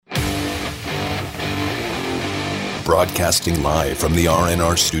Broadcasting live from the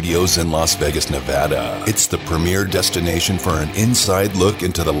RNR studios in Las Vegas, Nevada. It's the premier destination for an inside look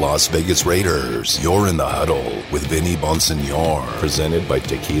into the Las Vegas Raiders. You're in the Huddle with Vinny Bonsignor, presented by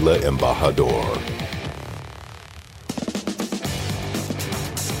Tequila Embajador.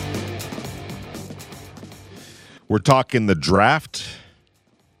 We're talking the draft.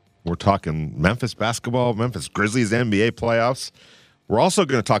 We're talking Memphis basketball, Memphis Grizzlies NBA playoffs. We're also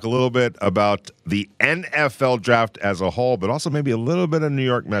going to talk a little bit about the NFL draft as a whole, but also maybe a little bit of New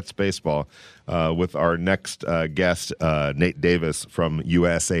York Mets baseball with our next guest, Nate Davis from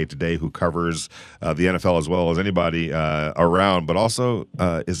USA Today, who covers the NFL as well as anybody around, but also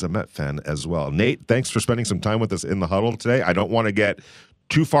is a Met fan as well. Nate, thanks for spending some time with us in the Huddle today. I don't want to get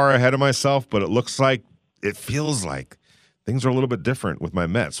too far ahead of myself, but it feels like things are a little bit different with my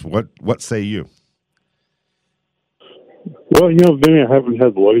Mets. What say you? Well, Vinny, I haven't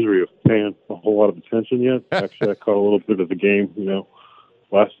had the luxury of paying a whole lot of attention yet. Actually, I caught a little bit of the game,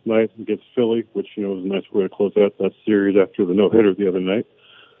 last night against Philly, which, was a nice way to close out that series after the no-hitter the other night.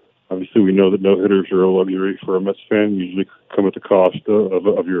 Obviously, we know that no-hitters are a luxury for a Mets fan, usually come at the cost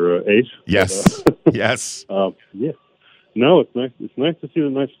of your ace. Yes, yes. Yeah. No, it's nice. It's nice to see the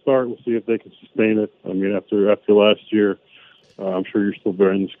nice start. We'll see if they can sustain it. I mean, after last year, I'm sure you're still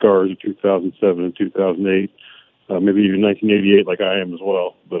bearing the scars of 2007 and 2008. Maybe even 1988, like I am as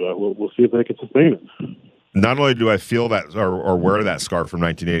well. But we'll see if they can sustain it. Not only do I feel that or wear that scar from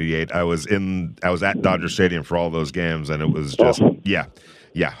 1988, I was at Dodger Stadium for all those games, and it was just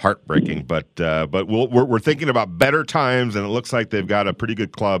heartbreaking. But we're thinking about better times, and it looks like they've got a pretty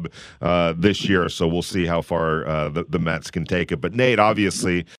good club this year. So we'll see how far the Mets can take it. But Nate,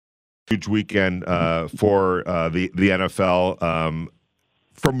 obviously, huge weekend for the NFL.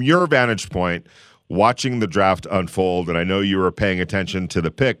 From your vantage point, watching the draft unfold, and I know you were paying attention to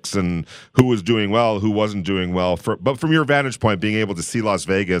the picks and who was doing well, who wasn't doing well. But from your vantage point, being able to see Las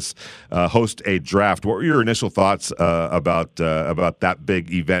Vegas host a draft, what were your initial thoughts about that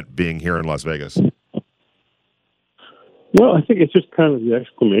big event being here in Las Vegas? Well, I think it's just kind of the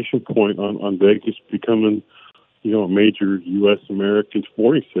exclamation point on Vegas becoming, a major U.S. American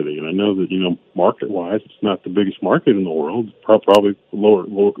sporting city. And I know that, market-wise, it's not the biggest market in the world. Probably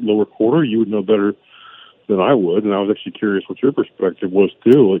lower quarter. You would know better than I would. And I was actually curious what your perspective was,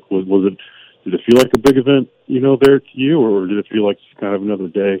 too. Like, did it feel like a big event, there to you, or did it feel like just kind of another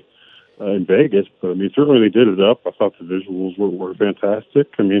day in Vegas? But, I mean, certainly they did it up. I thought the visuals were fantastic.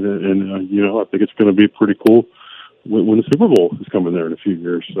 I mean, and I think it's going to be pretty cool when the Super Bowl is coming there in a few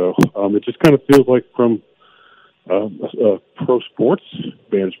years. So it just kind of feels like from a pro sports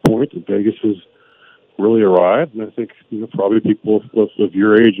vantage point, Vegas has really arrived, and I think probably people of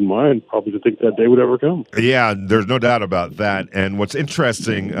your age and mine probably didn't think that day would ever come. Yeah, there's no doubt about that. And what's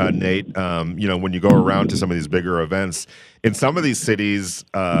interesting, Nate, when you go around to some of these bigger events in some of these cities,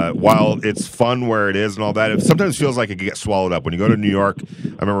 while it's fun where it is and all that, it sometimes feels like it can get swallowed up. When you go to New York,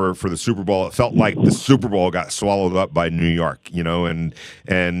 I remember for the Super Bowl, it felt like the Super Bowl got swallowed up by New York. And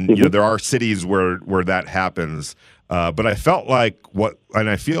there are cities where that happens. But I felt like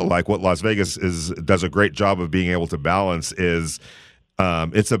I feel like what Las Vegas does a great job of being able to balance is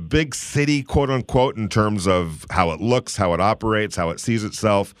it's a big city, quote unquote, in terms of how it looks, how it operates, how it sees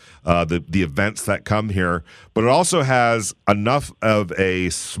itself, the events that come here. But it also has enough of a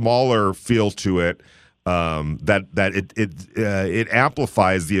smaller feel to it that it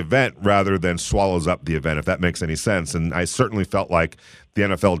amplifies the event rather than swallows up the event, if that makes any sense. And I certainly felt like the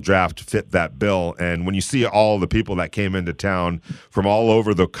NFL draft fit that bill. And when you see all the people that came into town from all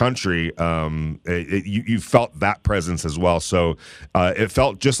over the country, you felt that presence as well. So it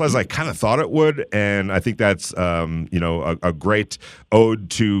felt just as I kind of thought it would. And I think that's a great ode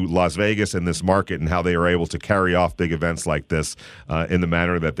to Las Vegas and this market and how they are able to carry off big events like this in the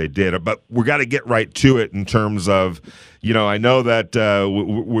manner that they did. But we got to get right to it in terms of, I know that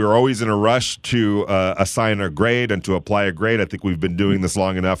we're always in a rush to assign a grade and to apply a grade. I think we've been doing this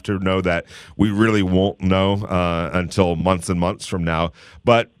long enough to know that we really won't know until months and months from now.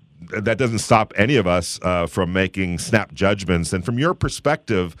 But that doesn't stop any of us from making snap judgments. And from your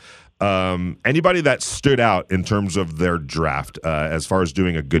perspective, anybody that stood out in terms of their draft as far as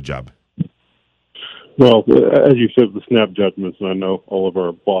doing a good job? Well, as you said, the snap judgments, and I know all of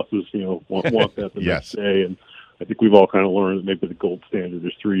our bosses, want that the yes. next day. And I think we've all kind of learned that maybe the gold standard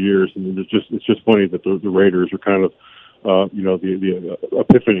is 3 years. And it's just funny that the Raiders are kind of, the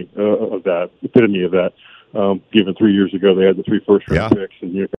epitome of that. Given 3 years ago, they had the 3 first-round picks,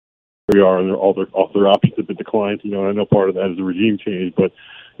 and here we are, and all their options have been declined. And I know part of that is the regime change, but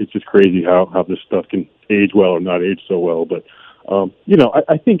it's just crazy how this stuff can age well or not age so well. But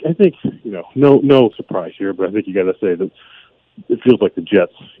I think no surprise here, but I think you got to say that it feels like the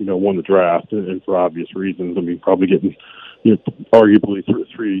Jets, won the draft, and for obvious reasons. I mean, probably getting, arguably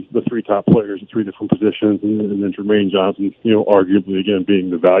the three top players at three different positions, and then Jermaine Johnson, arguably again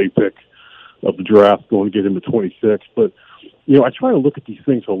being the value pick of the draft, going to get him to 26. But I try to look at these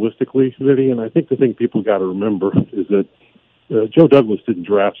things holistically, Vinny, and I think the thing people got to remember is that Joe Douglas didn't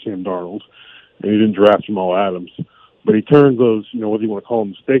draft Sam Darnold, and he didn't draft Jamal Adams. But he turned those, whether you want to call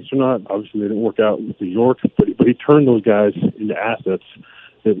them mistakes or not, obviously they didn't work out with New York, but he turned those guys into assets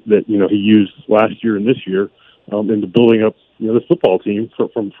that he used last year and this year into building up, this football team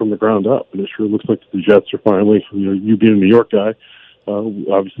from the ground up. And it sure looks like the Jets are finally, you being a New York guy,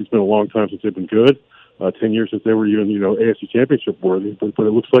 obviously it's been a long time since they've been good, 10 years since they were even, AFC Championship worthy, but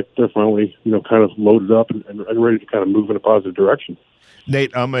it looks like they're finally, kind of loaded up and ready to kind of move in a positive direction.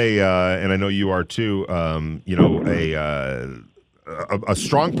 Nate, I'm and I know you are too, a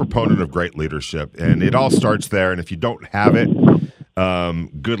strong proponent of great leadership, and it all starts there. And if you don't have it,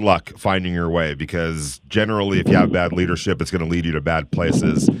 good luck finding your way, because generally, if you have bad leadership, it's going to lead you to bad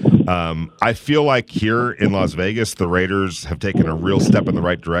places. I feel like here in Las Vegas, the Raiders have taken a real step in the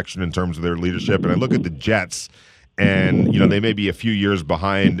right direction in terms of their leadership. And I look at the Jets, and they may be a few years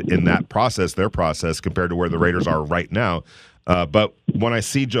behind in that process, their process, compared to where the Raiders are right now. But when I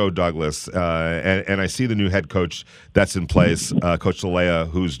see Joe Douglas and I see the new head coach that's in place, Coach Salea,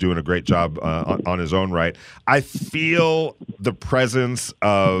 who's doing a great job on his own right, I feel the presence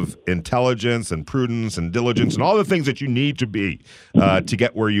of intelligence and prudence and diligence and all the things that you need to be to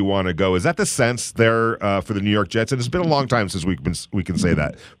get where you want to go. Is that the sense there for the New York Jets? And it's been a long time since we can say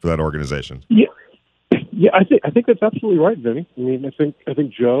that for that organization. Yeah. Yeah, I think that's absolutely right, Vinny. I mean, I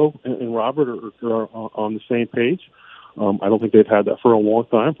think Joe and Robert are on the same page. I don't think they've had that for a long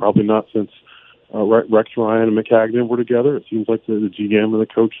time, probably not since Rex Ryan and Maccagnan were together. It seems like the GM and the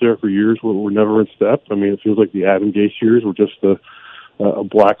coach there for years were never in step. I mean, it feels like the Adam Gase years were just a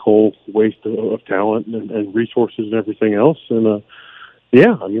black hole waste of talent and resources and everything else. And,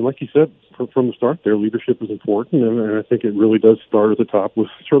 yeah, I mean, like you said, from the start, their leadership is important, and I think it really does start at the top,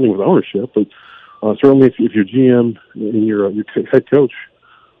 certainly with ownership, but certainly if your GM and your head coach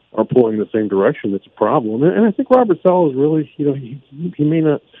are pulling in the same direction, it's a problem. And I think Robert Saleh is really, he may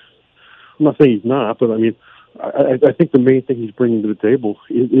not, I'm not saying he's not, but I mean, I think the main thing he's bringing to the table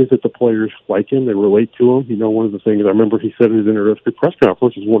is that the players like him, they relate to him. One of the things I remember he said in his introductory press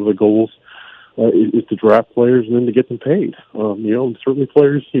conference is one of the goals is to draft players and then to get them paid. And certainly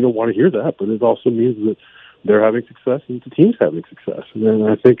players, want to hear that, but it also means that they're having success and the team's having success. And then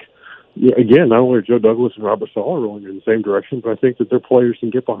I think, again, not only are Joe Douglas and Robert Saleh rolling in the same direction, but I think that their players can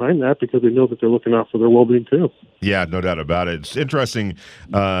get behind that because they know that they're looking out for their well-being too. Yeah, no doubt about it. It's interesting.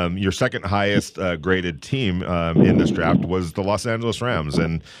 Your second highest graded team in this draft was the Los Angeles Rams,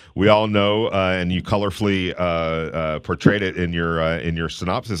 and we all know, and you colorfully portrayed it in your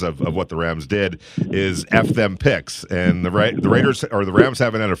synopsis of what the Rams did, is F them picks. And the Raiders or the Rams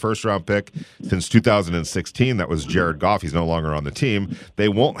haven't had a first-round pick since 2016. That was Jared Goff. He's no longer on the team. They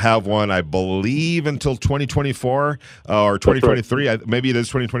won't have one, I believe, until 2024 or 2023. Right. Maybe it is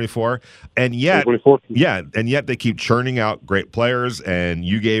 2024. And yet, they keep churning out great players, and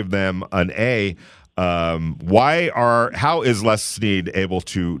you gave them an A. How is Les Snead able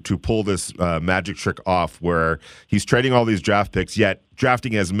to pull this magic trick off where he's trading all these draft picks, yet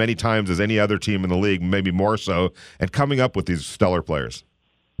drafting as many times as any other team in the league, maybe more so, and coming up with these stellar players?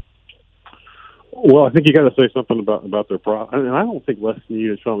 Well, I think you got to say something about their problem. And I don't think Les Snead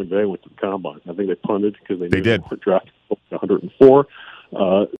and Sean McVay went to the combine. I think they punted because they did draft 104.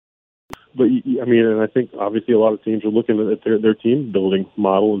 But I mean, and I think obviously a lot of teams are looking at their team building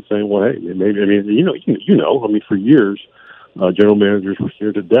model and saying, well, hey, maybe. I mean, for years, general managers were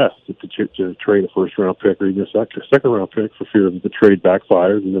scared to death to trade a first round pick or even a second round pick for fear that the trade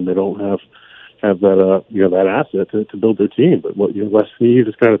backfires and then they don't have that that asset to build their team. But Les Snead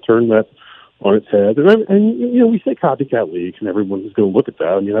has kind of turned that on its head. And we say copycat leagues, and everyone is going to look at that.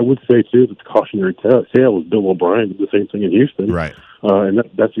 I mean, I would say, too, that the cautionary tale is Bill O'Brien did the same thing in Houston. Right. And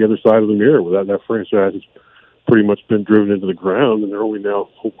that's the other side of the mirror, where that franchise has pretty much been driven into the ground, and they're only now,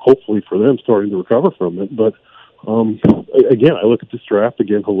 hopefully for them, starting to recover from it. But, again, I look at this draft,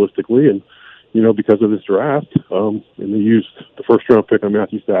 again, holistically, and, because of this draft, and they used the first-round pick on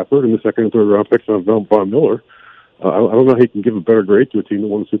Matthew Stafford and the second and third-round picks on Von Miller. I don't know how you can give a better grade to a team that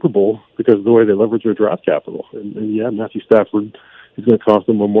won the Super Bowl because of the way they leverage their draft capital. And yeah, Matthew Stafford is going to cost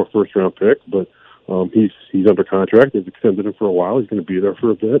them one more first-round pick, but he's under contract. They've extended him for a while. He's going to be there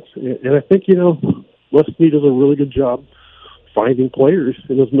for a bit. And I think, Les Snead does a really good job finding players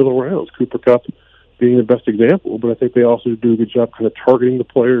in those middle rounds. Cooper Kupp being the best example, but I think they also do a good job kind of targeting the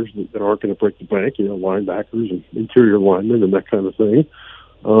players that aren't going to break the bank, linebackers and interior linemen and that kind of thing.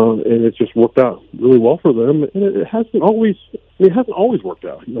 And it's just worked out really well for them. And it hasn't always worked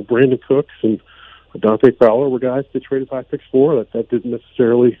out. Brandon Cooks and Dante Fowler were guys they traded 5 picks for. That didn't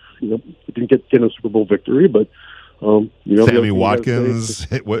necessarily, it didn't get a Super Bowl victory, but Sammy Watkins,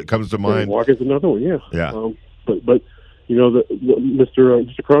 what comes to mind? Sammy Watkins, another one, yeah. Yeah. But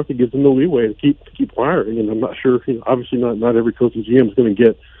Mr. Kroenke gives them the leeway to keep firing, and I'm not sure. Obviously, not every coach and GM is going to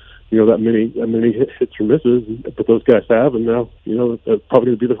get that many hits or misses, but those guys have, and now they're probably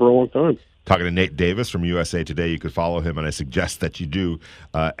going to be there for a long time. Talking to Nate Davis from USA Today. You could follow him, and I suggest that you do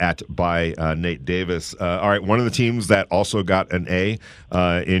at by Nate Davis. All right, one of the teams that also got an A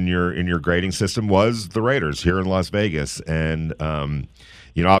in your grading system was the Raiders here in Las Vegas, and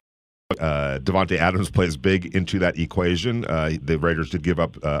Davante Adams plays big into that equation. The Raiders did give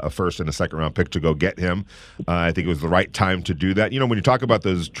up a first and a second round pick to go get him. I think it was the right time to do that. When you talk about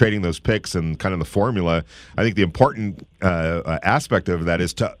trading those picks and kind of the formula, I think the important aspect of that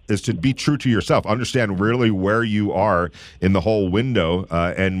is to be true to yourself. Understand really where you are in the whole window,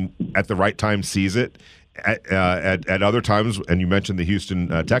 and at the right time seize it. At other times, and you mentioned the Houston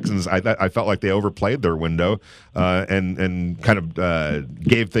Texans, I felt like they overplayed their window and kind of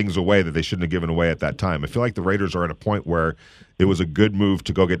gave things away that they shouldn't have given away at that time. I feel like the Raiders are at a point where it was a good move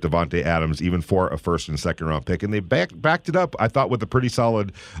to go get Davante Adams, even for a first and second round pick, and they backed it up, I thought, with a pretty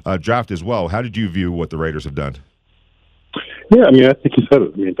solid draft as well. How did you view what the Raiders have done? Yeah, I think you said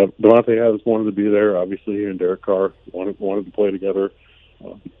it. Davante Adams wanted to be there, obviously, and Derek Carr wanted to play together.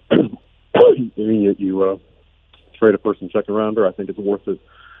 You trade a first and second rounder. I think it's worth it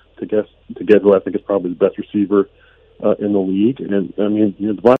to get who I think is probably the best receiver in the league. And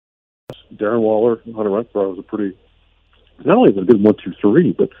Darren Waller and Hunter Renfrow was a pretty, not only is it a good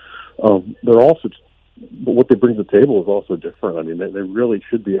 1-2-3, but they're also, but what they bring to the table is also different. They really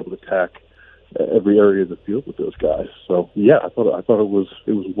should be able to attack every area of the field with those guys. So yeah, I thought it was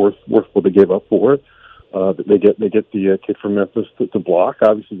worth what they gave up for it. They get the kid from Memphis to block.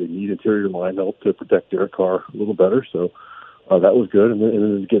 Obviously, they need interior line help to protect Derek Carr a little better. So that was good. And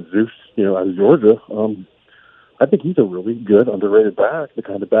then to get Zeus, out of Georgia, I think he's a really good underrated back, the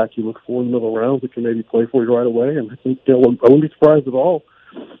kind of back you look for in the middle rounds that can maybe play for you right away. And I think I wouldn't be surprised at all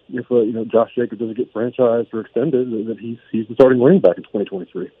if Josh Jacobs doesn't get franchised or extended, that he's the starting running back in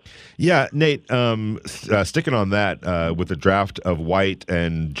 2023. Yeah, Nate, sticking on that with the draft of White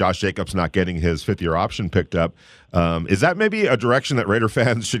and Josh Jacobs not getting his fifth-year option picked up, is that maybe a direction that Raider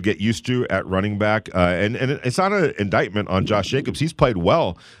fans should get used to at running back? And it's not an indictment on Josh Jacobs. He's played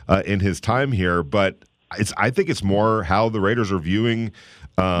well in his time here, but I think it's more how the Raiders are viewing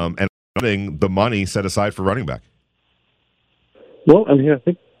and running the money set aside for running back. Well, I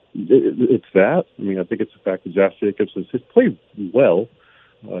think it's that. I think it's the fact that Josh Jacobs has played well.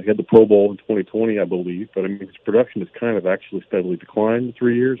 He had the Pro Bowl in 2020, I believe, but his production has kind of actually steadily declined in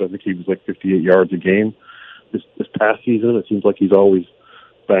 3 years. I think he was like 58 yards a game this past season. It seems like he's always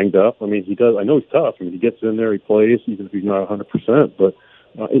banged up. He does. I know he's tough. He gets in there, he plays, even if he's not 100%, but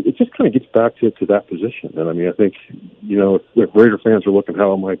it just kind of gets back to that position. And I think, if Raider fans are looking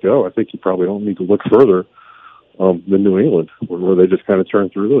how it might go, I think you probably don't need to look further than New England, where they just kind of turn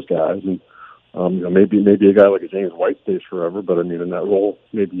through those guys. And maybe a guy like a James White stays forever, but in that role,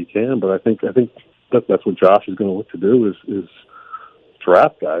 maybe you can. But I think that's what Josh is going to look to do is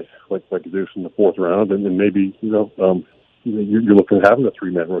draft guys like Zeus in the fourth round, and then maybe you're looking at having a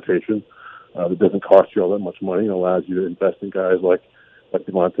 3-man rotation that doesn't cost you all that much money and allows you to invest in guys like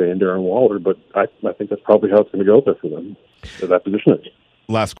Devontae and Darren Waller. But I think that's probably how it's going to go there for them at that position.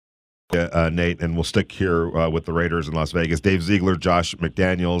 Last Nate, and we'll stick here with the Raiders in Las Vegas. Dave Ziegler, Josh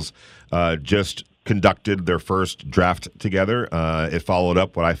McDaniels just conducted their first draft together. It followed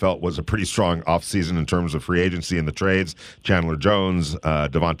up what I felt was a pretty strong offseason in terms of free agency and the trades. Chandler Jones,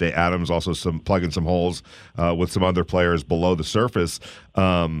 Davante Adams, also plugging some holes with some other players below the surface.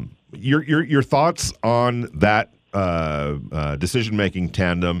 Your thoughts on that decision-making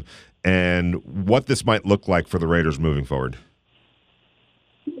tandem and what this might look like for the Raiders moving forward?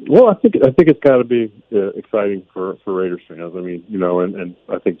 Well, I think it's got to be exciting for Raiders fans. And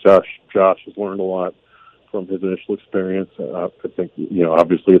I think Josh has learned a lot from his initial experience. I think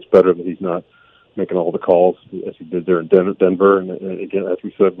obviously it's better that he's not making all the calls as he did there in Denver. And again, as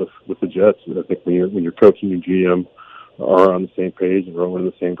we said with the Jets, I think when your coaching and GM are on the same page and rowing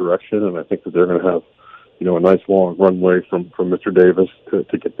in the same direction, and I think that they're going to have a nice long runway from Mr. Davis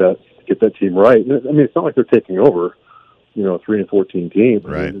to get that team right. And it's not like they're taking over a 3-14 team.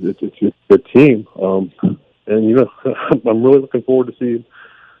 Right. It's a good team. And I'm really looking forward to seeing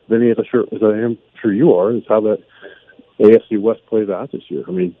Vinny as I am sure you are, is how that AFC West plays out this year.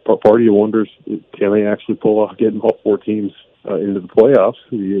 I mean, part of you wonders, can they actually pull off getting all four teams into the playoffs?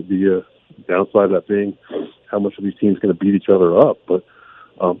 The downside of that being how much of these teams going to beat each other up. But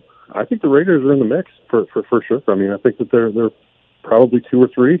I think the Raiders are in the mix for sure. I mean, I think that they're probably 2 or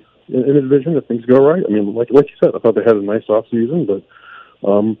 3 in the division if things go right. I mean, like you said, I thought they had a nice off season, but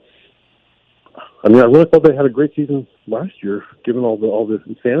I mean, I really thought they had a great season last year, given all the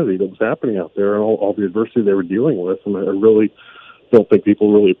insanity that was happening out there and all the adversity they were dealing with. And I really don't think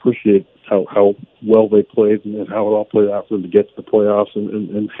people really appreciate how well they played and how it all played out for them to get to the playoffs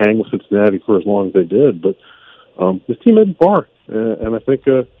and hang with Cincinnati for as long as they did. But this team made it far, and I think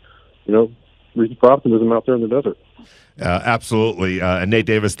reason for optimism out there in the desert. Absolutely. And Nate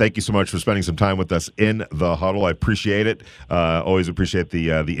Davis, thank you so much for spending some time with us in the huddle. I appreciate it. Always appreciate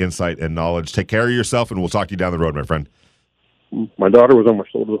the insight and knowledge. Take care of yourself, and we'll talk to you down the road, my friend. My daughter was on my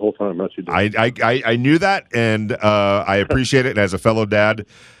shoulder the whole time. I knew that, and I appreciate it. And as a fellow dad,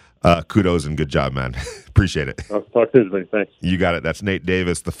 kudos and good job, man. Appreciate it. I'll talk to you. Thanks. You got it. That's Nate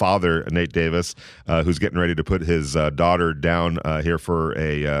Davis, the father, Nate Davis, who's getting ready to put his daughter down here for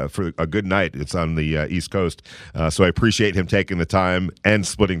a good night. It's on the East Coast, so I appreciate him taking the time and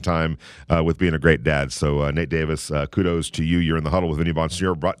splitting time with being a great dad. So Nate Davis, kudos to you. You're in the huddle with Vinny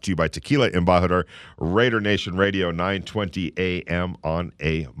Bonsignore, brought to you by Tequila Embajador, Raider Nation Radio, 9:20 a.m. on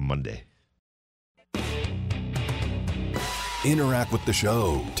a Monday. Interact with the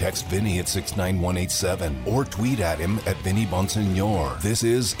show. Text Vinny at 69187 or tweet at him at Vinny Bonsignore. This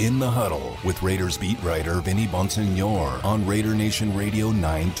is In the Huddle with Raiders beat writer Vinny Bonsignore on Raider Nation Radio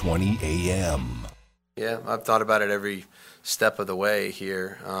 920 AM. Yeah, I've thought about it every step of the way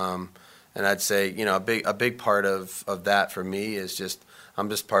here. And I'd say, a big part of that for me is I'm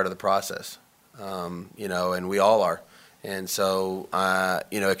just part of the process, and we all are. And so,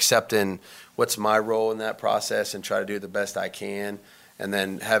 accepting what's my role in that process and try to do the best I can, and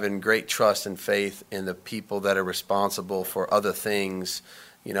then having great trust and faith in the people that are responsible for other things.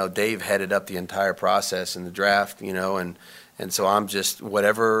 Dave headed up the entire process in the draft, and so I'm just,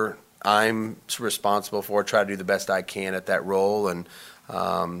 whatever I'm responsible for, try to do the best I can at that role. And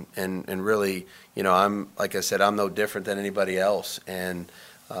really, I'm, like I said, I'm no different than anybody else. And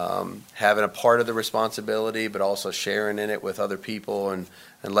having a part of the responsibility, but also sharing in it with other people and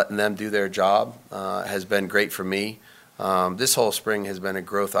letting them do their job has been great for me. This whole spring has been a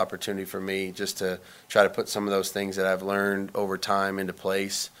growth opportunity for me, just to try to put some of those things that I've learned over time into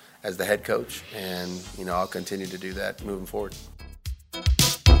place as the head coach. And, I'll continue to do that moving forward.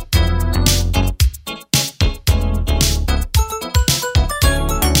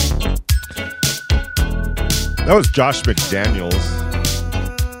 That was Josh McDaniels.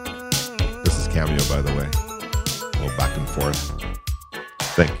 This is Cameo, by the way. A little back and forth.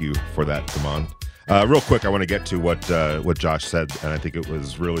 Thank you for that, Damon. Real quick, I want to get to what Josh said, and I think it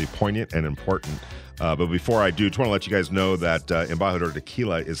was really poignant and important. But before I do, just want to let you guys know that Embajador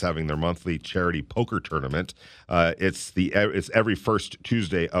Tequila is having their monthly charity poker tournament. It's every first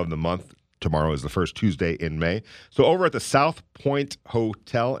Tuesday of the month. Tomorrow is the first Tuesday in May. So over at the South Point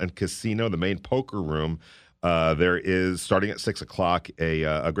Hotel and Casino, the main poker room, there is, starting at 6 o'clock,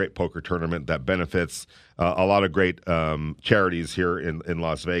 a great poker tournament that benefits a lot of great charities here in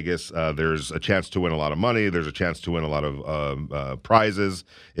Las Vegas. There's a chance to win a lot of money. There's a chance to win a lot of prizes.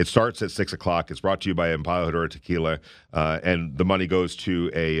 It starts at 6 o'clock. It's brought to you by Embajador Tequila, and the money goes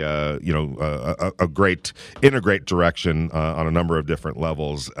to a great direction on a number of different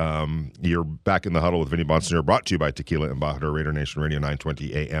levels. You're back in the huddle with Vinny Bonsignore, brought to you by Tequila Embajador, Raider Nation Radio,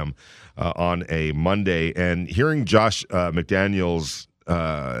 920 a.m. On a Monday. And hearing Josh McDaniels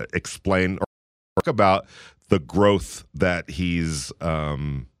explain or talk about the growth that he's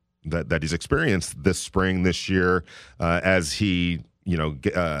that he's experienced this spring, this year, as he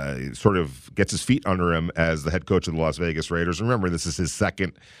sort of gets his feet under him as the head coach of the Las Vegas Raiders. Remember, this is his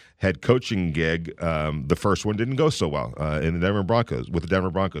second head coaching gig. The first one didn't go so well with the Denver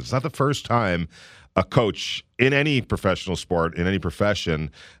Broncos. It's not the first time a coach in any professional sport, in any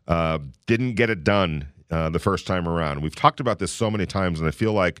profession, didn't get it done the first time around. We've talked about this so many times, and I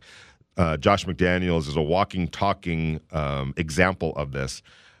feel like Josh McDaniels is a walking, talking example of this.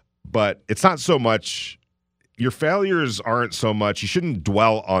 But it's not so much, your failures aren't so much, you shouldn't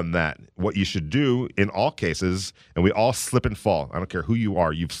dwell on that. What you should do in all cases, and we all slip and fall. I don't care who you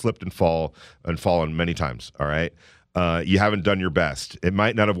are, you've slipped and fallen many times, all right? You haven't done your best. It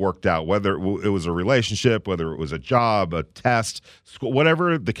might not have worked out, whether it was a relationship, whether it was a job, a test, school,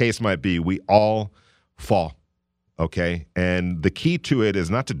 whatever the case might be, we all fall, okay? And the key to it is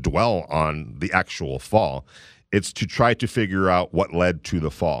not to dwell on the actual fall. It's to try to figure out what led to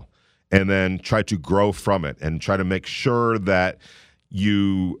the fall. and then try to grow from it and try to make sure that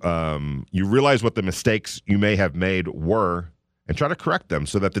you realize what the mistakes you may have made were and try to correct them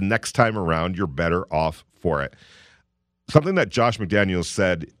so that the next time around you're better off for it. Something that Josh McDaniels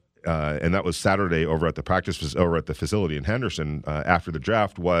said, and that was Saturday over at the facility in Henderson after the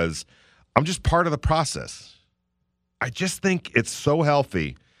draft, was, I'm just part of the process. I just think it's so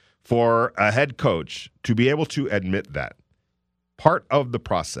healthy for a head coach to be able to admit that. Part of the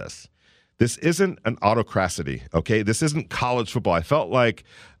process. This isn't an autocracy, okay? This isn't college football. I felt like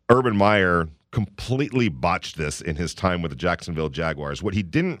Urban Meyer completely botched this in his time with the Jacksonville Jaguars. What he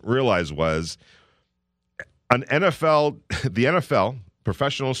didn't realize was the NFL,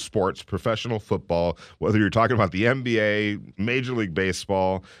 professional sports, professional football, whether you're talking about the NBA, Major League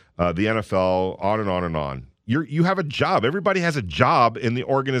Baseball, the NFL, on and on and on. You have a job. Everybody has a job in the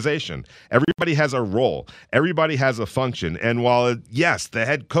organization. Everybody has a role. Everybody has a function. And while, yes, the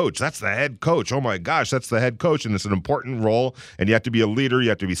head coach, that's the head coach. Oh, my gosh, that's the head coach, and it's an important role. And you have to be a leader. You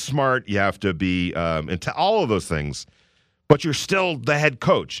have to be smart. You have to be into all of those things. But you're still the head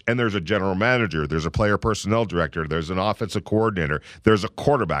coach. And there's a general manager. There's a player personnel director. There's an offensive coordinator. There's a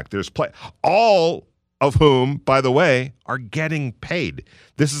quarterback. There's all of whom, by the way, are getting paid.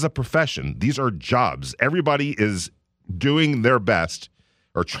 This is a profession. These are jobs. Everybody is doing their best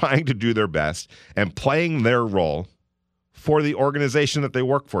or trying to do their best and playing their role for the organization that they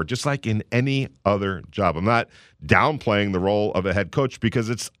work for, just like in any other job. I'm not downplaying the role of a head coach because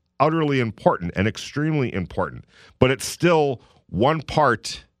it's utterly important and extremely important, but it's still one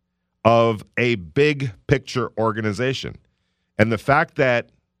part of a big picture organization. And the fact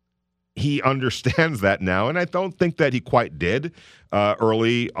that he understands that now, and I don't think that he quite did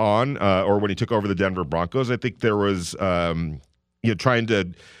early on or when he took over the Denver Broncos. I think there was trying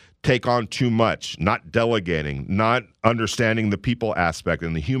to take on too much, not delegating, not understanding the people aspect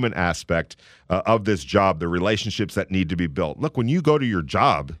and the human aspect of this job, the relationships that need to be built. Look, when you go to your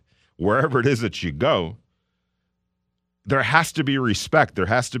job, wherever it is that you go, there has to be respect. There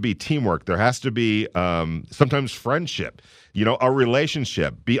has to be teamwork. There has to be sometimes friendship, a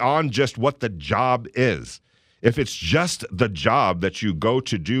relationship beyond just what the job is. If it's just the job that you go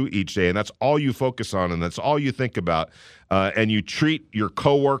to do each day and that's all you focus on and that's all you think about, and you treat your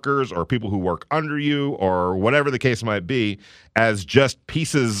coworkers or people who work under you or whatever the case might be as just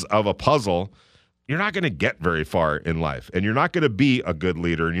pieces of a puzzle, you're not going to get very far in life, and you're not going to be a good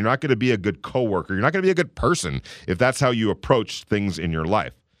leader, and you're not going to be a good coworker. You're not going to be a good person if that's how you approach things in your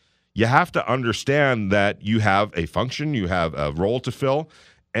life. You have to understand that you have a function, you have a role to fill,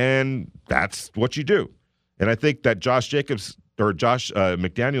 and that's what you do. And I think that Josh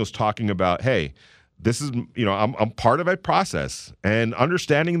McDaniels talking about, hey, this is, I'm part of a process, and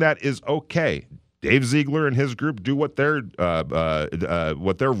understanding that is okay. Dave Ziegler and his group do what their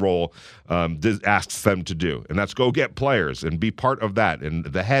role asks them to do, and that's go get players and be part of that and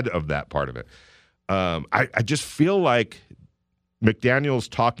the head of that part of it. I just feel like McDaniels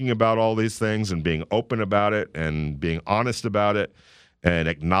talking about all these things and being open about it and being honest about it and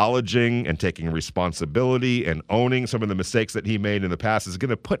acknowledging and taking responsibility and owning some of the mistakes that he made in the past is going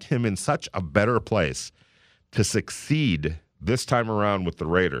to put him in such a better place to succeed this time around with the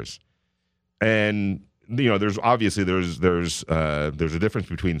Raiders. And there's obviously there's a difference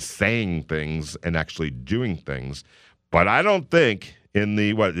between saying things and actually doing things. But I don't think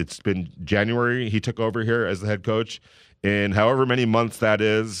it's been January he took over here as the head coach. In however many months that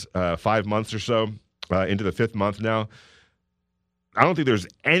is, 5 months or so, into the 5th month now, I don't think there's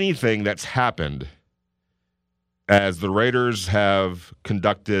anything that's happened as the Raiders have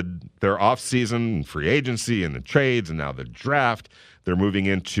conducted their offseason, free agency, and the trades, and now the draft. They're moving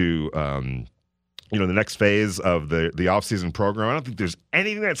into the next phase of the offseason program. I don't think there's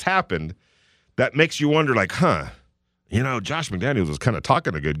anything that's happened that makes you wonder, like, Josh McDaniels was kind of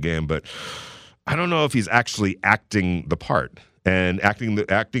talking a good game, but I don't know if he's actually acting the part and acting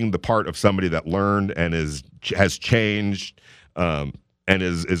the part of somebody that learned and has changed and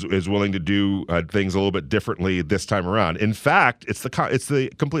is willing to do things a little bit differently this time around. In fact, it's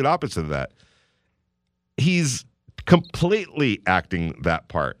the complete opposite of that. He's completely acting that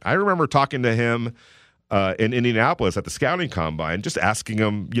part. I remember talking to him in Indianapolis at the scouting combine, just asking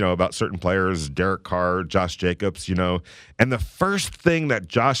him, about certain players, Derek Carr, Josh Jacobs, and the first thing that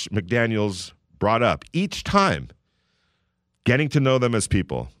Josh McDaniels brought up each time, getting to know them as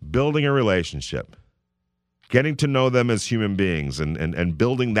people, building a relationship, getting to know them as human beings and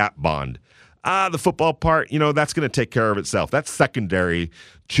building that bond. The football part, that's going to take care of itself. That's secondary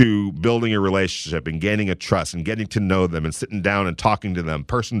to building a relationship and gaining a trust and getting to know them and sitting down and talking to them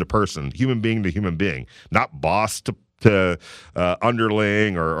person to person, human being to human being, not boss to to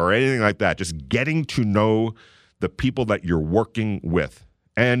underling or anything like that. Just getting to know the people that you're working with,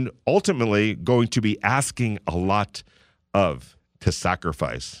 and ultimately going to be asking a lot of, to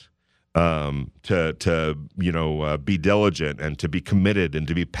sacrifice, to be diligent and to be committed and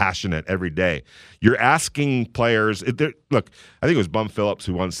to be passionate every day. You're asking players. Look, I think it was Bum Phillips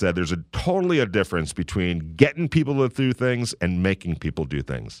who once said, "There's totally a difference between getting people to do things and making people do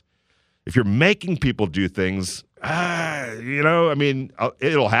things. If you're making people do things, it'll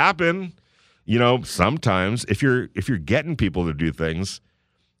happen. Sometimes if you're getting people to do things,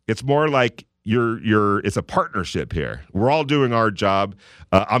 it's more like it's a partnership here. We're all doing our job.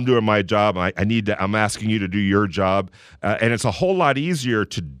 I'm doing my job. I'm asking you to do your job. And it's a whole lot easier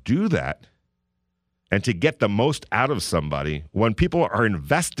to do that and to get the most out of somebody when people are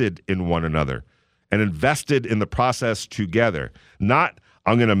invested in one another and invested in the process together. Not,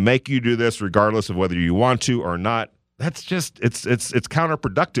 I'm going to make you do this regardless of whether you want to or not. That's just, it's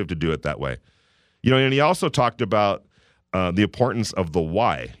counterproductive to do it that way. And he also talked about the importance of the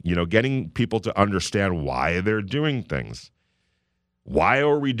why, getting people to understand why they're doing things. Why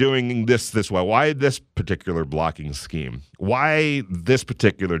are we doing this way? Why this particular blocking scheme? Why this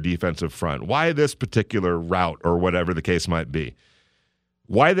particular defensive front? Why this particular route, or whatever the case might be?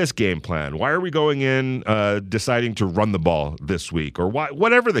 Why this game plan? Why are we going in deciding to run the ball this week? Or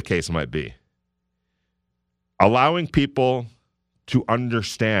whatever the case might be. Allowing people to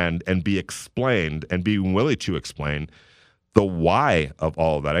understand and be explained and be willing to explain the why of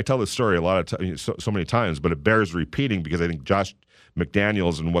all of that. I tell this story a lot of times, so many times, but it bears repeating because I think Josh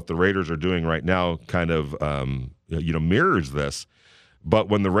McDaniels and what the Raiders are doing right now kind of mirrors this. But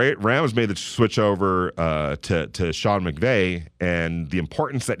when the Rams made the switch over to Sean McVay, and the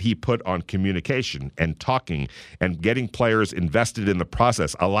importance that he put on communication and talking and getting players invested in the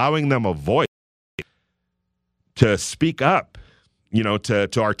process, allowing them a voice to speak up, to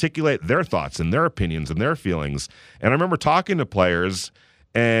articulate their thoughts and their opinions and their feelings. And I remember talking to players,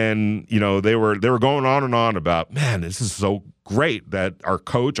 and they were going on and on about, man, this is so great that our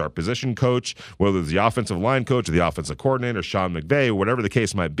coach, our position coach, whether it's the offensive line coach or the offensive coordinator, Sean McVay, whatever the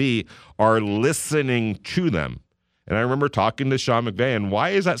case might be, are listening to them. And I remember talking to Sean McVay, and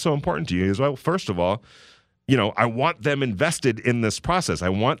why is that so important to you? He goes, well, first of all, I want them invested in this process. I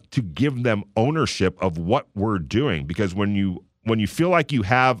want to give them ownership of what we're doing, because when you feel like you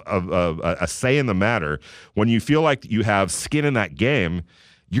have a say in the matter, when you feel like you have skin in that game,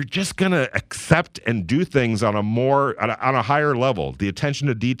 you're just going to accept and do things on a higher level, the attention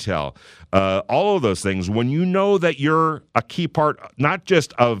to detail, all of those things, when you know that you're a key part, not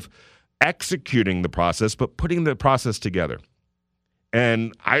just of executing the process, but putting the process together.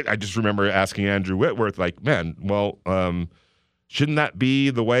 And I just remember asking Andrew Whitworth, like, man, well, shouldn't that be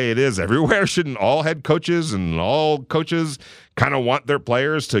the way it is everywhere? Shouldn't all head coaches and all coaches kind of want their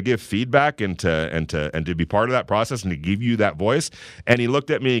players to give feedback and to be part of that process and to give you that voice? And he looked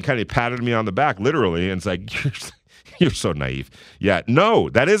at me and kind of patted me on the back, literally, and it's like, you're so naive. Yeah, no,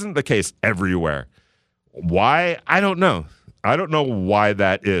 that isn't the case everywhere. Why? I don't know. I don't know why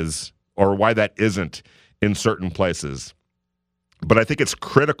that is or why that isn't in certain places. But I think it's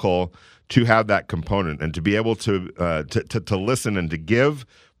critical to have that component and to be able to listen and to give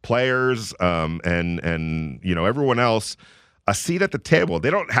players and everyone else a seat at the table.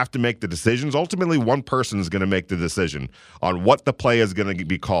 They don't have to make the decisions. Ultimately, one person is going to make the decision on what the play is going to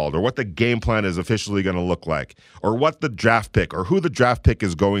be called, or what the game plan is officially going to look like, or what the draft pick or who the draft pick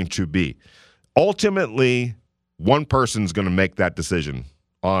is going to be. Ultimately, one person's going to make that decision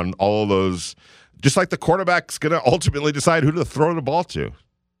on all of those. Just like the quarterback's going to ultimately decide who to throw the ball to.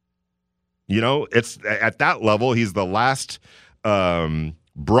 It's at that level. He's the last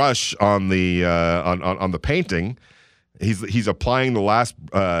brush on the painting. He's applying the last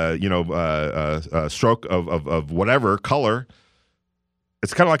stroke of whatever color.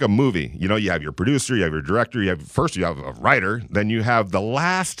 It's kind of like a movie. You have your producer, you have your director, you have a writer, then you have the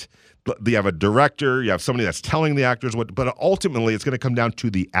last. You have a director, you have somebody that's telling the actors what, but ultimately it's going to come down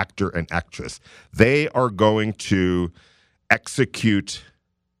to the actor and actress. They are going to execute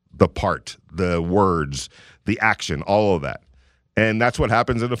the part, the words, the action, all of that. And that's what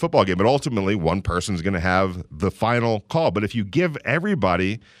happens in a football game. But ultimately, one person's going to have the final call. But if you give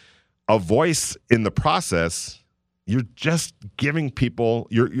everybody a voice in the process, you're just giving people,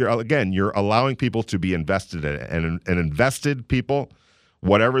 you're allowing people to be invested in it. And invested people,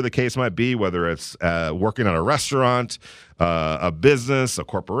 whatever the case might be, whether it's working at a restaurant, a business, a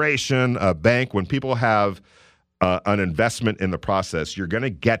corporation, a bank, when people have an investment in the process, you're going to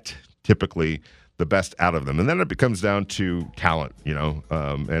get typically the best out of them. And then it comes down to talent,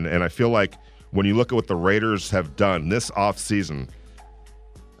 and I feel like when you look at what the Raiders have done this offseason,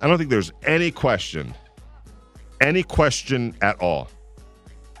 I don't think there's any question at all.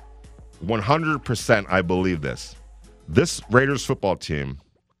 100% I believe this. This Raiders football team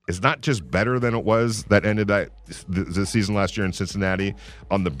is not just better than it was that ended the season last year in Cincinnati,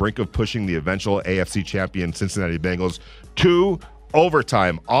 on the brink of pushing the eventual AFC champion Cincinnati Bengals to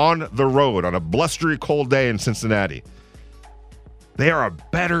overtime on the road on a blustery cold day in Cincinnati. They are a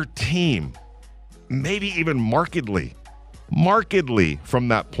better team, maybe even markedly from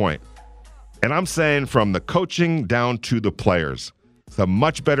that point. And I'm saying from the coaching down to the players, it's a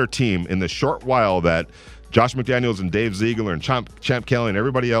much better team in the short while that Josh McDaniels and Dave Ziegler and Champ Kelly and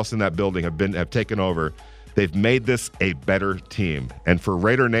everybody else in that building have taken over. They've made this a better team. And for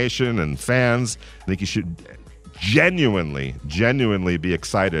Raider Nation and fans, I think you should genuinely be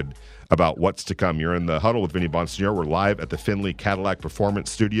excited about what's to come. You're in the Huddle with Vinny Bonsignore. We're live at the Findlay Cadillac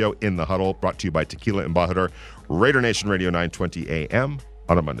Performance Studio in the Huddle, brought to you by Tequila Embajador, Raider Nation Radio 920 AM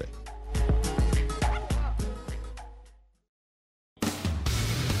on a Monday.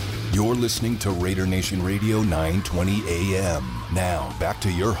 You're listening to Raider Nation Radio 920 AM. Now, back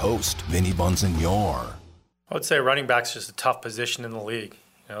to your host, Vinny Bonsignore. I would say running back's just a tough position in the league.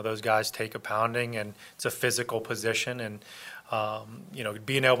 You know, those guys take a pounding, and it's a physical position. And,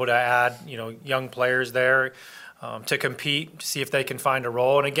 being able to add, young players there to compete, to see if they can find a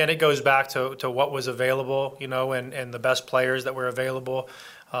role. And, again, it goes back to what was available, and the best players that were available,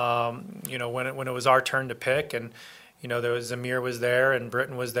 when it was our turn to pick. And, there was Zamir was there and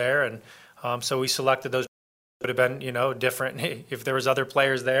Britton was there. And so we selected those. It would have been, different if there was other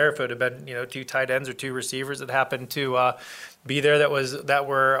players there. If it would have been, two tight ends or two receivers that happened to be there that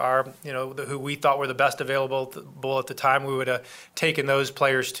were our, who we thought were the best available at the time, we would have taken those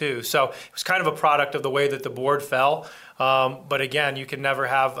players too. So it was kind of a product of the way that the board fell. But again, you can never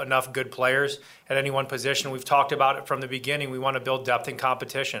have enough good players at any one position. We've talked about it from the beginning. We want to build depth and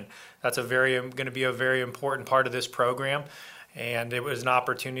competition. That's going to be a very important part of this program. And it was an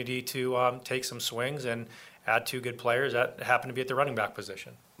opportunity to take some swings and add two good players that happen to be at the running back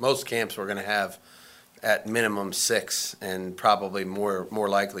position. Most camps we're going to have at minimum 6 and probably more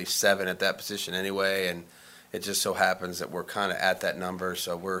likely 7 at that position anyway. And it just so happens that we're kind of at that number.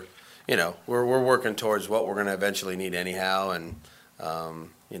 So we're working towards what we're going to eventually need anyhow. And,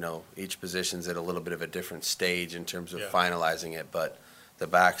 each position's at a little bit of a different stage in terms of finalizing it. But the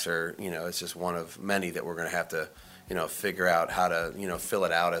backs are, it's just one of many that we're going to have to, figure out how to, fill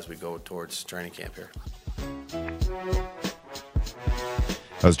it out as we go towards training camp here.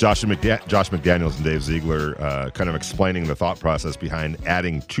 That was Josh McDaniels and Dave Ziegler kind of explaining the thought process behind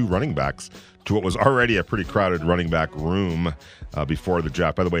adding 2 running backs to what was already a pretty crowded running back room before the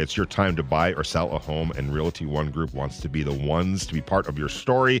draft. By the way, it's your time to buy or sell a home, and Realty One Group wants to be the ones to be part of your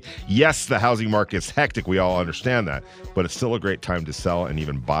story. Yes, the housing market's hectic. We all understand that. But it's still a great time to sell and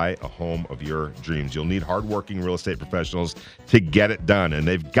even buy a home of your dreams. You'll need hardworking real estate professionals to get it done, and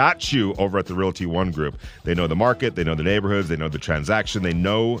they've got you over at the Realty One Group. They know the market. They know the neighborhoods. They know the transaction. They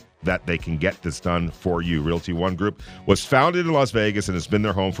know that they can get this done for you. Realty One Group was founded in Las Vegas and has been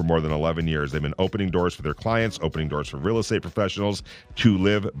their home for more than 11 years. They've been opening doors for their clients, opening doors for real estate professionals to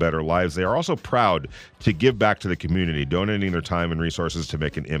live better lives. They are also proud to give back to the community, donating their time and resources to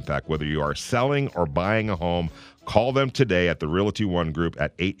make an impact. Whether you are selling or buying a home, call them today at the Realty One Group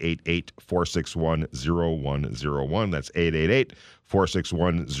at 888-461-0101. That's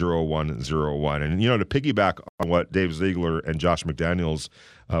 888-461-0101. And, to piggyback on what Dave Ziegler and Josh McDaniels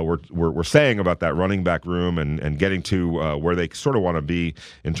were saying about that running back room and getting to where they sort of want to be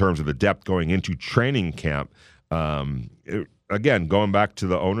in terms of the depth going into training camp, again, going back to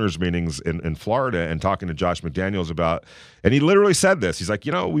the owners' meetings in Florida and talking to Josh McDaniels about, and he literally said this. He's like,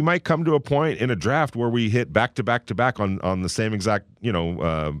 we might come to a point in a draft where we hit back-to-back on the same exact,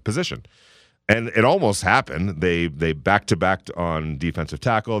 position. And it almost happened. They back-to-backed on defensive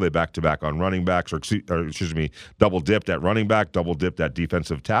tackle. They back-to-back on running backs, double-dipped at running back, double-dipped at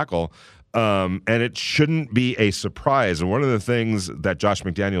defensive tackle. And it shouldn't be a surprise. And one of the things that Josh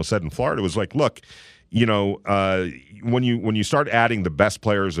McDaniels said in Florida was like, look, when you start adding the best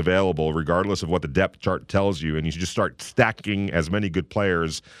players available, regardless of what the depth chart tells you, and you just start stacking as many good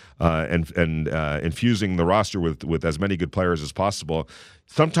players and infusing the roster with as many good players as possible,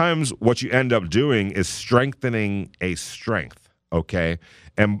 sometimes what you end up doing is strengthening a strength. Okay,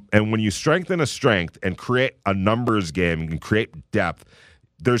 and when you strengthen a strength and create a numbers game and create depth,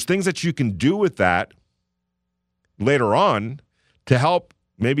 there's things that you can do with that later on to help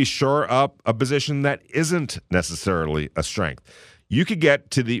maybe shore up a position that isn't necessarily a strength. You could get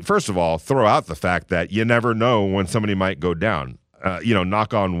to first of all, throw out the fact that you never know when somebody might go down.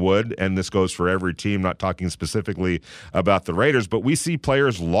 knock on wood, and this goes for every team, not talking specifically about the Raiders, but we see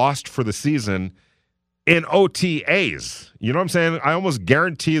players lost for the season in OTAs. You know what I'm saying? I almost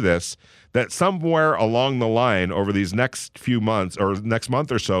guarantee this, that somewhere along the line over these next few months or next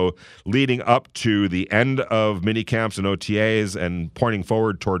month or so leading up to the end of mini camps and OTAs and pointing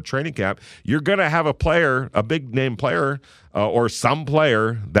forward toward training camp, you're going to have a player, a big name player or some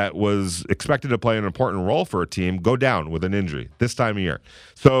player that was expected to play an important role for a team go down with an injury this time of year.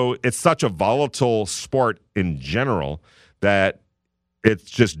 So it's such a volatile sport in general that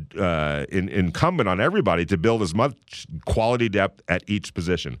it's just incumbent on everybody to build as much quality depth at each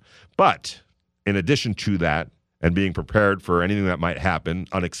position. But in addition to that, and being prepared for anything that might happen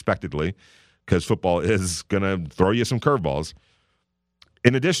unexpectedly, because football is going to throw you some curveballs,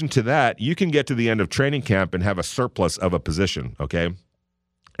 in addition to that, you can get to the end of training camp and have a surplus of a position, okay?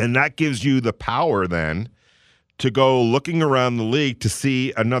 And that gives you the power then to go looking around the league to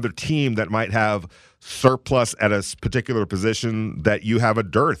see another team that might have surplus at a particular position that you have a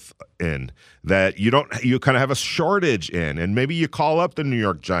dearth in, that you kind of have a shortage in, and maybe you call up the New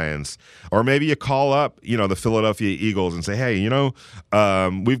York Giants, or maybe you call up the Philadelphia Eagles and say, hey, we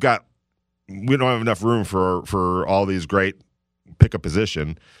don't have enough room for all these great pick a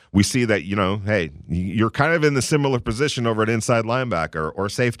position. We see that hey, you're kind of in the similar position over at inside linebacker or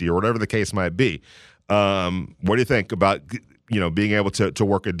safety or whatever the case might be. What do you think about being able to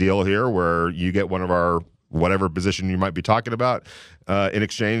work a deal here where you get one of our whatever position you might be talking about in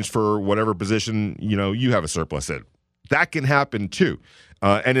exchange for whatever position you have a surplus in? That can happen too,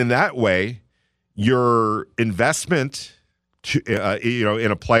 and in that way, your investment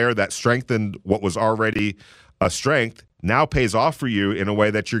in a player that strengthened what was already a strength now pays off for you in a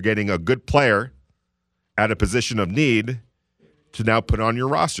way that you're getting a good player at a position of need to now put on your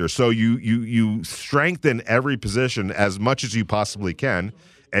roster. So you strengthen every position as much as you possibly can,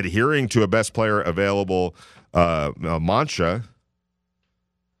 adhering to a best player available mantra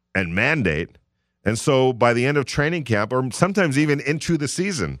and mandate. And so by the end of training camp, or sometimes even into the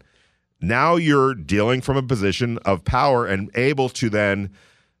season, now you're dealing from a position of power and able to then,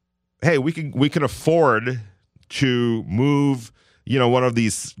 hey, we can afford to move, one of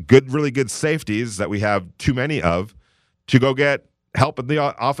these really good safeties that we have too many of, to go get help at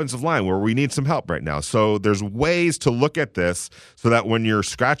the offensive line where we need some help right now. So there's ways to look at this so that when you're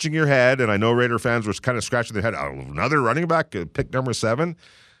scratching your head, and I know Raider fans were kind of scratching their head, another running back, pick number 7,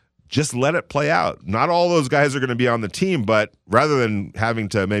 just let it play out. Not all those guys are going to be on the team, but rather than having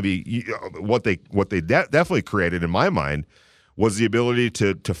to maybe what they definitely created in my mind was the ability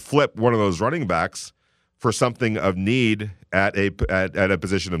to flip one of those running backs for something of need at a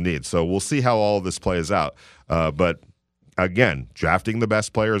position of need. So we'll see how all this plays out. But again, drafting the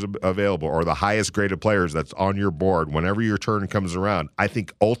best players available or the highest graded players that's on your board whenever your turn comes around, I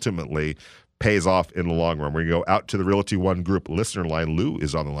think ultimately pays off in the long run. We're going to go out to the Realty One Group listener line. Lou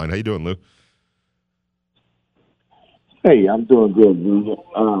is on the line. How you doing, Lou? Hey, I'm doing good, Lou.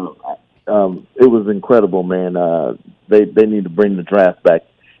 It was incredible, man. They need to bring the draft back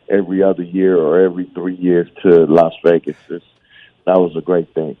every other year or every 3 years to Las Vegas. That was a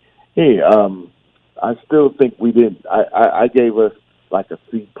great thing. Hey, I still think we didn't. I gave us like a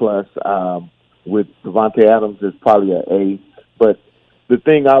C+. With Davante Adams is probably an A. But the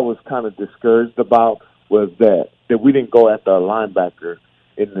thing I was kind of discouraged about was that we didn't go after a linebacker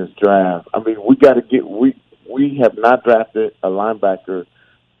in this draft. I mean, we have not drafted a linebacker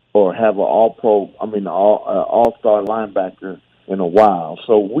or have an all-star linebacker in a while.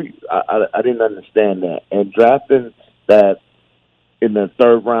 So I didn't understand that. And drafting that in the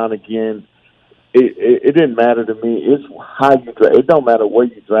third round again, it didn't matter to me. It's how you draft. It don't matter where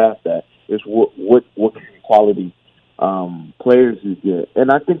you draft that. It's what quality players you get.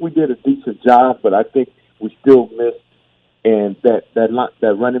 And I think we did a decent job, but I think we still missed. And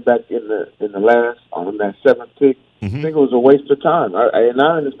that running back in the last on that 7th pick, I think it was a waste of time. I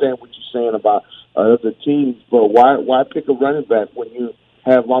understand what you're saying about other teams, but why pick a running back when you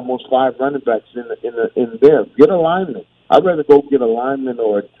have almost 5 running backs in there? Get a lineman. I'd rather go get a lineman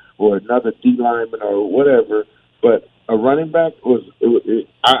or another D lineman or whatever. But a running back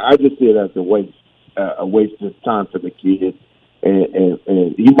I just see it as a waste of time for the kid. And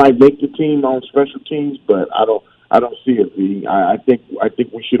he might make the team on special teams, but I don't see it being. I think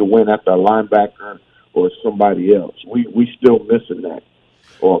we should have went after a linebacker or somebody else. We still missing that,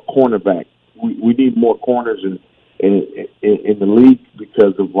 or a cornerback. We need more corners in the league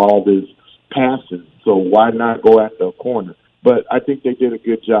because of all this passing. So why not go after a corner? But I think they did a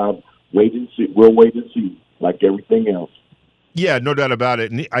good job. Wait and see. We'll wait and see, like everything else. Yeah, no doubt about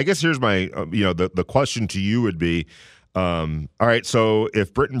it. And I guess here's my, the question to you would be, All right, so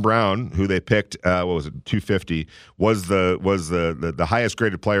if Britton Brown, who they picked, what was it, 250, was the highest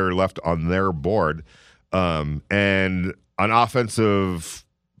graded player left on their board, and an offensive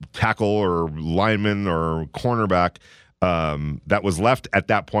tackle or lineman or cornerback that was left at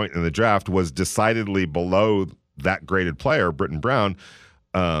that point in the draft was decidedly below that graded player, Britton Brown,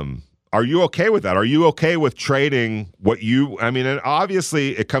 are you okay with that? Are you okay with trading what you – I mean, and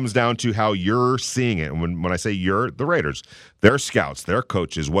obviously it comes down to how you're seeing it. And when I say you're, the Raiders, their scouts, their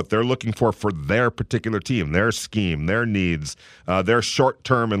coaches, what they're looking for their particular team, their scheme, their needs, their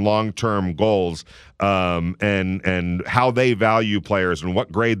short-term and long-term goals, and how they value players and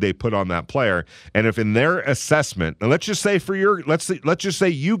what grade they put on that player. And if in their assessment, and let's just say let's just say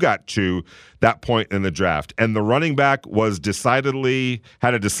you got to that point in the draft and the running back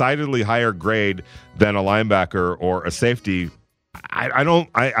had a decidedly higher grade than a linebacker or a safety,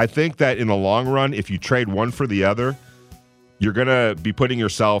 I think that in the long run, if you trade one for the other, you're going to be putting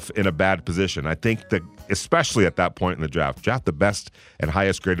yourself in a bad position. I think that especially at that point in the draft the best and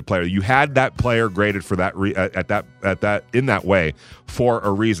highest graded player. You had that player graded for that in that way for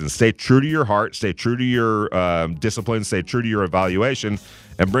a reason. Stay true to your heart, stay true to your discipline, stay true to your evaluation,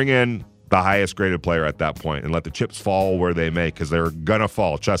 and bring in the highest graded player at that point and let the chips fall where they may, because they're gonna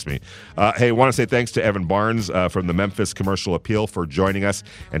fall, trust me. Hey, I want to say thanks to Evan Barnes from the Memphis Commercial Appeal for joining us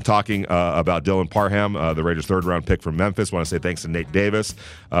and talking about Dylan Parham, the Raiders' third-round pick from Memphis. I want to say thanks to Nate Davis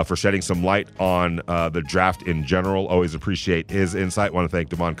for shedding some light on the draft in general. Always appreciate his insight. I want to thank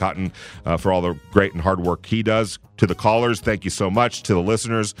Devon Cotton for all the great and hard work he does. To the callers, thank you so much. To the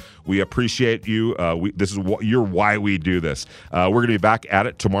listeners, we appreciate you. You're why we do this. We're going to be back at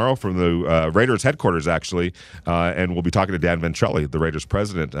it tomorrow from the Raiders headquarters, actually, and we'll be talking to Dan Ventrelli, the Raiders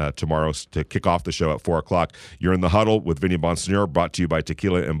president, tomorrow to kick off the show at 4 o'clock. You're in the Huddle with Vinny Bonsignor, brought to you by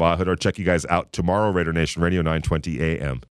Tequila and Bajador. Check you guys out tomorrow, Raider Nation Radio, 9:20 a.m.